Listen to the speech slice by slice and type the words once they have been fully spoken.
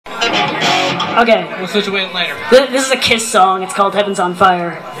Okay. We'll situate it later. This is a Kiss song. It's called Heaven's on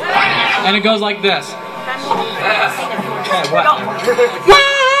Fire. And it goes like this. Okay, what?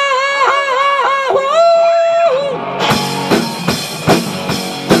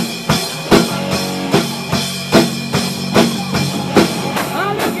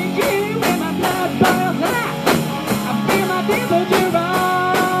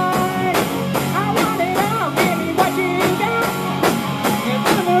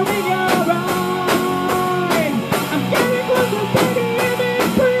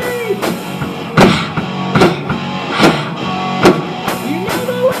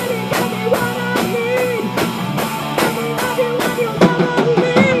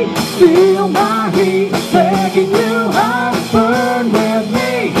 Feel my heat, taking you high, burn with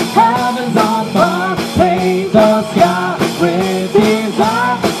me. Heaven's on fire, paint the sky with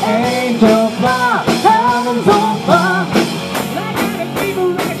desire. Angel fly, heaven's on fire. I got a fever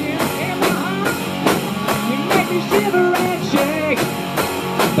raging in my heart. You make me shiver and shake.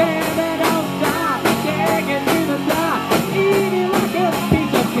 Baby, don't stop, take it to the top. Eat it like a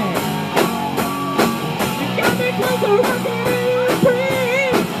piece of cake. You got me close to rocking and free.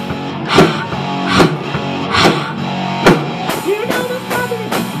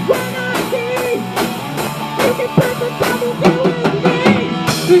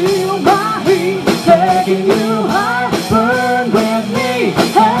 Feel my heat, taking you high, burn with me.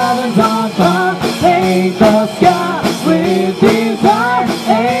 Heaven's on fire, paint the sky with desire.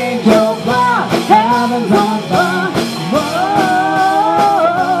 Angel fly, heaven's on fire.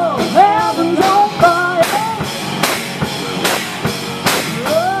 Whoa, heaven's on fire.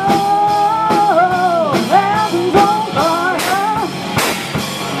 Whoa, heaven's on fire.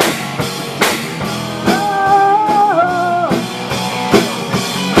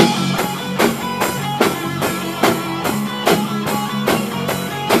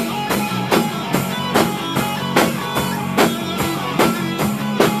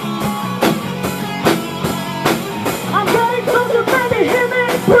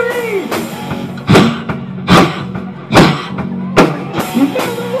 You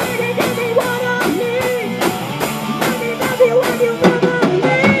feel